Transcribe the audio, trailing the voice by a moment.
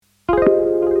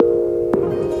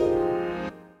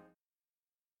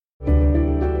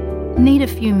Need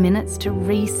a few minutes to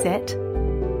reset?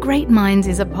 Great Minds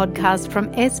is a podcast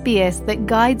from SBS that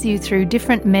guides you through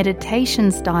different meditation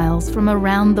styles from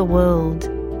around the world.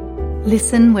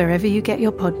 Listen wherever you get your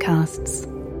podcasts.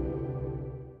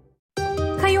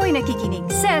 Kayo'y nakikinig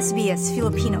sa SBS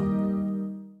Filipino.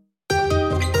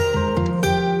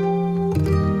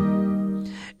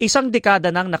 Isang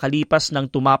dekada nang nakalipas nang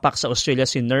tumapak sa Australia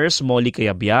si Nurse Molly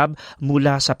Cayabyab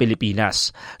mula sa Pilipinas.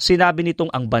 Sinabi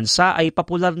nitong ang bansa ay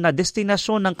popular na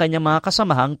destinasyon ng kanyang mga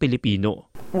kasamahang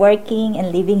Pilipino. Working and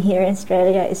living here in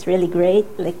Australia is really great.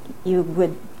 Like you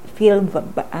would feel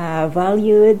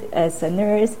valued as a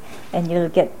nurse and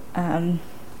you'll get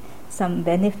some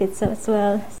benefits as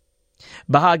well.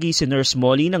 Bahagi si Nurse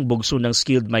Molly ng bugso ng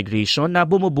skilled migration na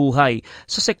bumubuhay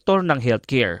sa sektor ng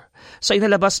healthcare. Sa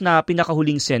inalabas na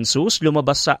pinakahuling census,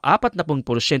 lumabas sa 40%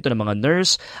 ng mga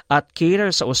nurse at carer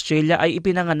sa Australia ay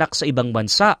ipinanganak sa ibang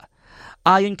bansa.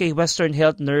 Ayon kay Western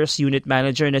Health Nurse Unit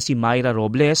Manager na si Myra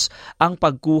Robles, ang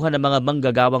pagkuha ng mga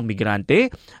manggagawang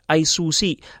migrante ay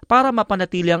susi para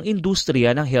mapanatili ang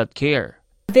industriya ng healthcare.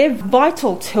 They're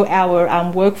vital to our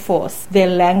workforce.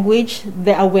 Their language,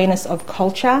 their awareness of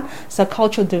culture, so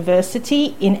cultural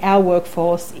diversity in our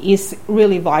workforce is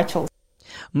really vital.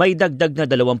 May dagdag na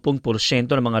 20%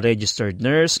 ng mga registered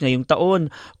nurse ngayong taon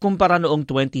kumpara noong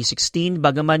 2016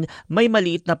 bagaman may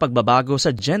maliit na pagbabago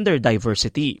sa gender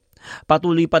diversity.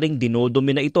 Patuloy pa ring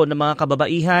dinodomina ito ng mga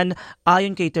kababaihan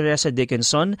ayon kay Teresa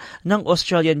Dickinson ng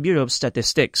Australian Bureau of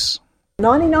Statistics.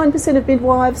 99% of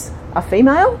midwives are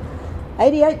female,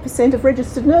 88% of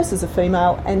registered nurses are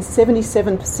female, and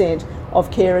 77% of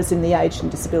carers in the aged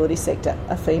and disability sector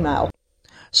are female.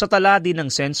 Sa tala din ng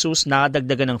census,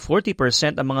 nadagdagan ng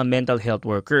 40% ang mga mental health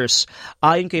workers.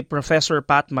 Ayon kay Professor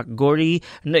Pat McGorry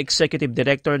na Executive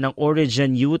Director ng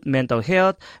Origin Youth Mental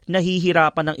Health,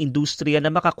 nahihirapan ng industriya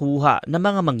na makakuha ng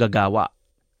mga manggagawa.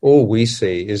 All we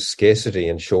see is scarcity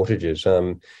and shortages.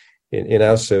 In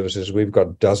our services, we've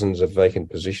got dozens of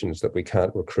vacant positions that we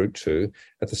can't recruit to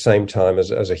at the same time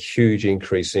as a huge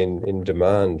increase in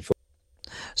demand for.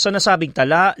 Sa nasabing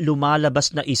tala,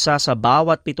 lumalabas na isa sa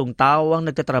bawat 7 tao ang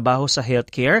nagtatrabaho sa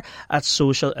healthcare at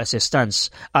social assistance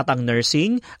at ang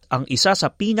nursing ang isa sa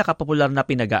pinakapopular na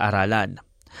pinag-aaralan.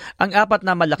 Ang 4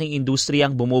 na malaking industriya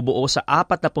ang bumubuo sa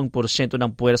 40%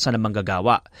 ng puwersa ng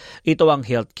manggagawa. Ito ang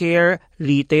healthcare,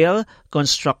 retail,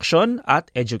 construction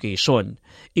at education.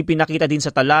 Ipinakita din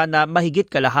sa tala na mahigit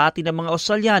kalahati ng mga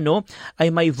Australiano ay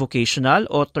may vocational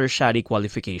o tertiary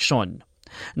qualification.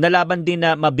 Nalaban din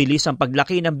na mabilis ang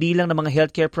paglaki ng bilang ng mga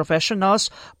healthcare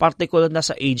professionals, partikular na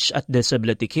sa age at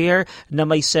disability care na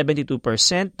may 72%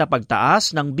 na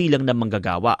pagtaas ng bilang ng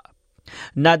manggagawa.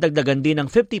 Nadagdagan din ng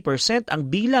 50% ang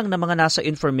bilang ng mga nasa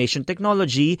information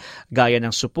technology gaya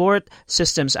ng support,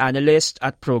 systems analyst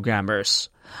at programmers.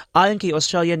 Ayon kay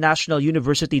Australian National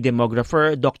University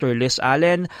demographer Dr. Liz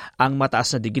Allen, ang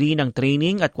mataas na degree ng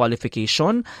training at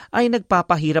qualification ay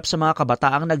nagpapahirap sa mga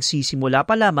kabataang nagsisimula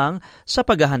pa lamang sa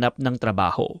paghahanap ng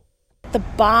trabaho. The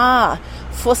bar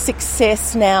for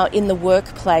success now in the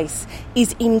workplace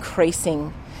is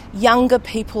increasing. Younger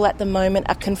people at the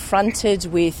moment are confronted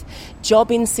with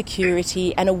job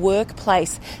insecurity and a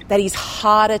workplace that is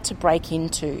harder to break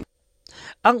into.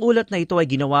 Ang ulat na ito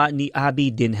ay ginawa ni Abby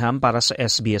Dinham para sa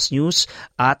SBS News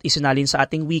at isinalin sa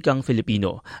ating wikang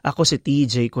Filipino. Ako si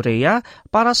TJ Correa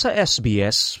para sa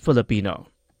SBS Filipino.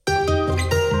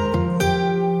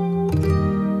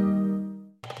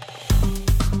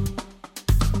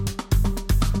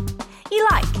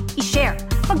 I-like, i-share,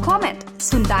 mag-comment,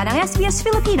 sundan ang SBS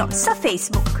Filipino sa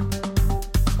Facebook.